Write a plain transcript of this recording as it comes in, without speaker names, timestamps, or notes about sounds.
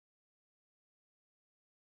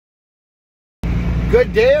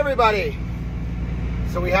Good day, everybody.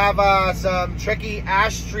 So we have some tricky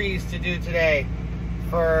ash trees to do today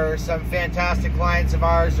for some fantastic clients of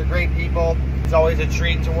ours. They're great people. It's always a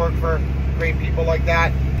treat to work for great people like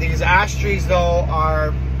that. These ash trees, though,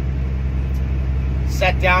 are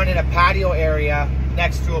set down in a patio area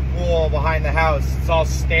next to a pool behind the house. It's all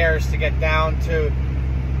stairs to get down to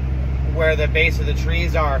where the base of the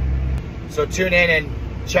trees are. So tune in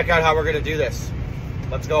and check out how we're going to do this.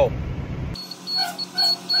 Let's go.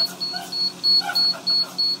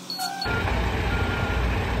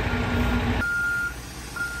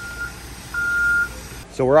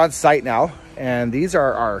 So we're on site now, and these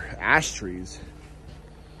are our ash trees.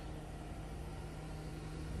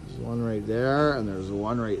 There's one right there, and there's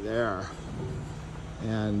one right there.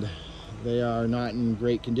 And they are not in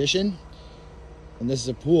great condition. And this is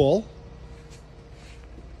a pool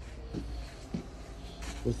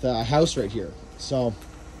with a house right here. So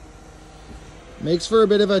makes for a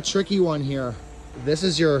bit of a tricky one here. This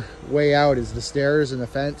is your way out, is the stairs and the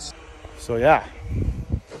fence. So yeah,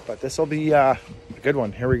 but this will be a good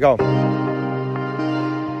one. Here we go.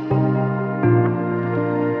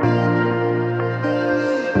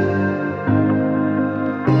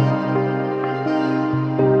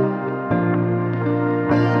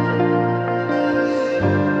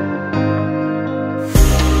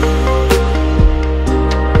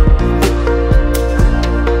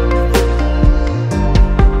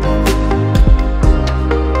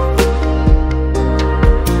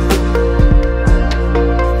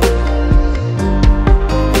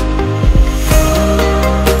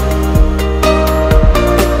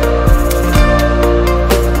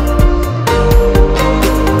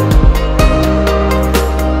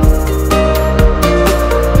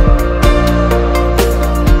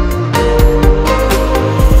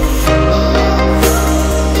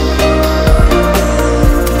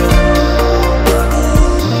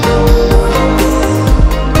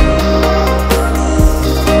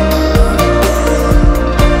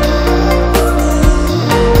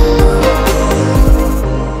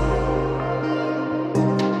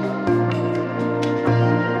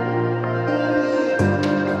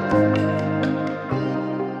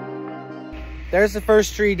 There's the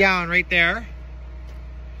first tree down right there.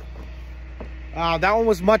 That one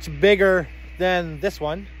was much bigger than this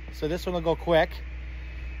one, so this one will go quick.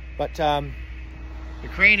 But the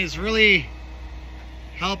crane is really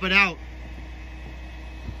helping out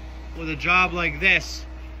with a job like this.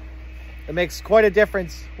 It makes quite a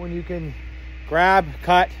difference when you can grab,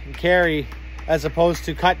 cut, and carry, as opposed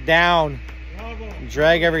to cut down and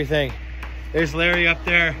drag everything. There's Larry up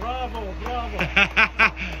there. Bravo,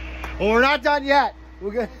 bravo. Well, we're not done yet. We're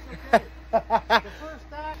good. Okay. The first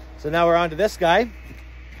time. So now we're on to this guy,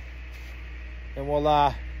 and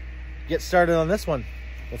we'll get started on this one.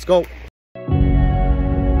 Let's go.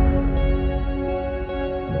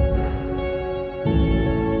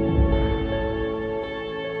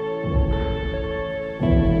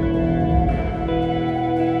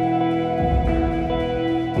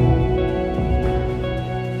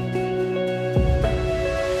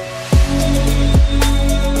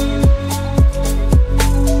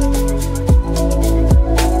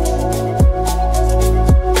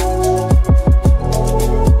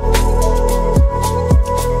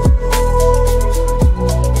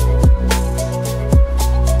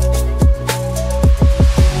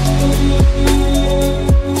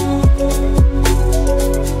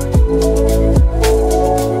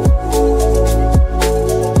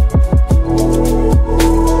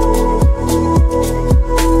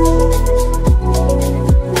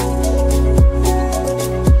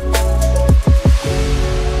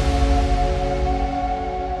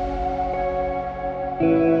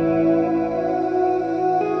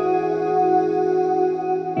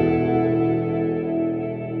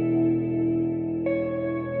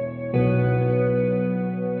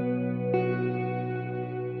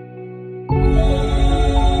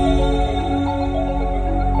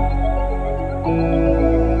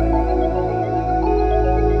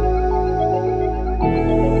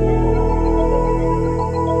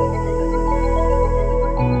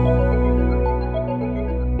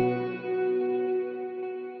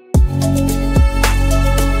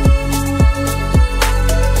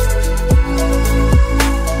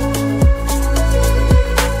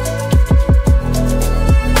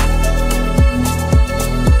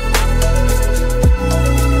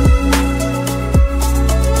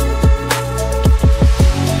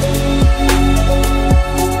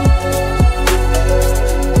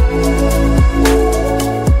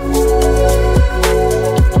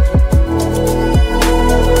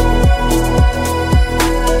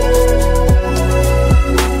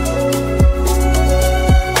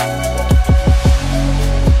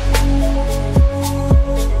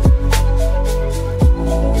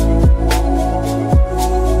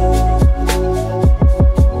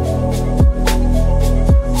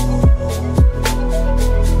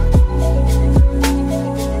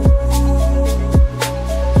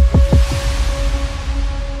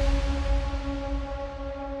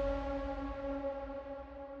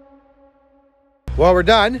 Well, we're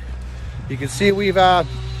done. You can see we've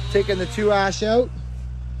taken the 2 ash out.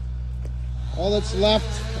 All that's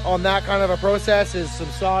left on that kind of a process is some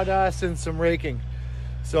sawdust and some raking.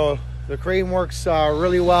 So the crane works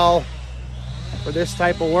really well for this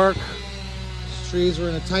type of work. These trees were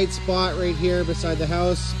in a tight spot right here beside the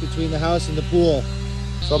house, between the house and the pool.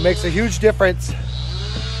 So it makes a huge difference.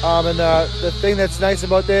 And the thing that's nice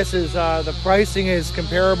about this is the pricing is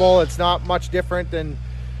comparable. It's not much different than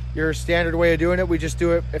your standard way of doing it. We just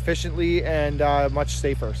do it efficiently and much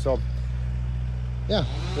safer. So yeah,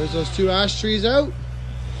 there's those 2 ash trees out.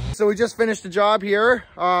 So we just finished the job here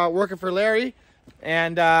working for Larry,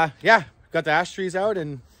 and yeah, got the ash trees out,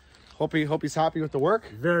 and hope he's happy with the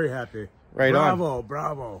work. Very happy. Right bravo, on.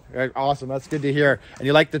 Bravo. Right, awesome. That's good to hear. And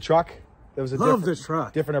you like the truck? There was a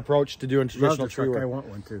different approach to doing traditional tree work. I want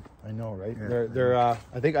one too. I know, right? Yeah, they're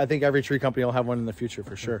I think every tree company will have one in the future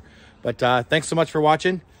for sure. But thanks so much for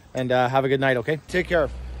watching, and have a good night. Okay, take care.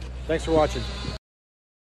 Thanks for watching.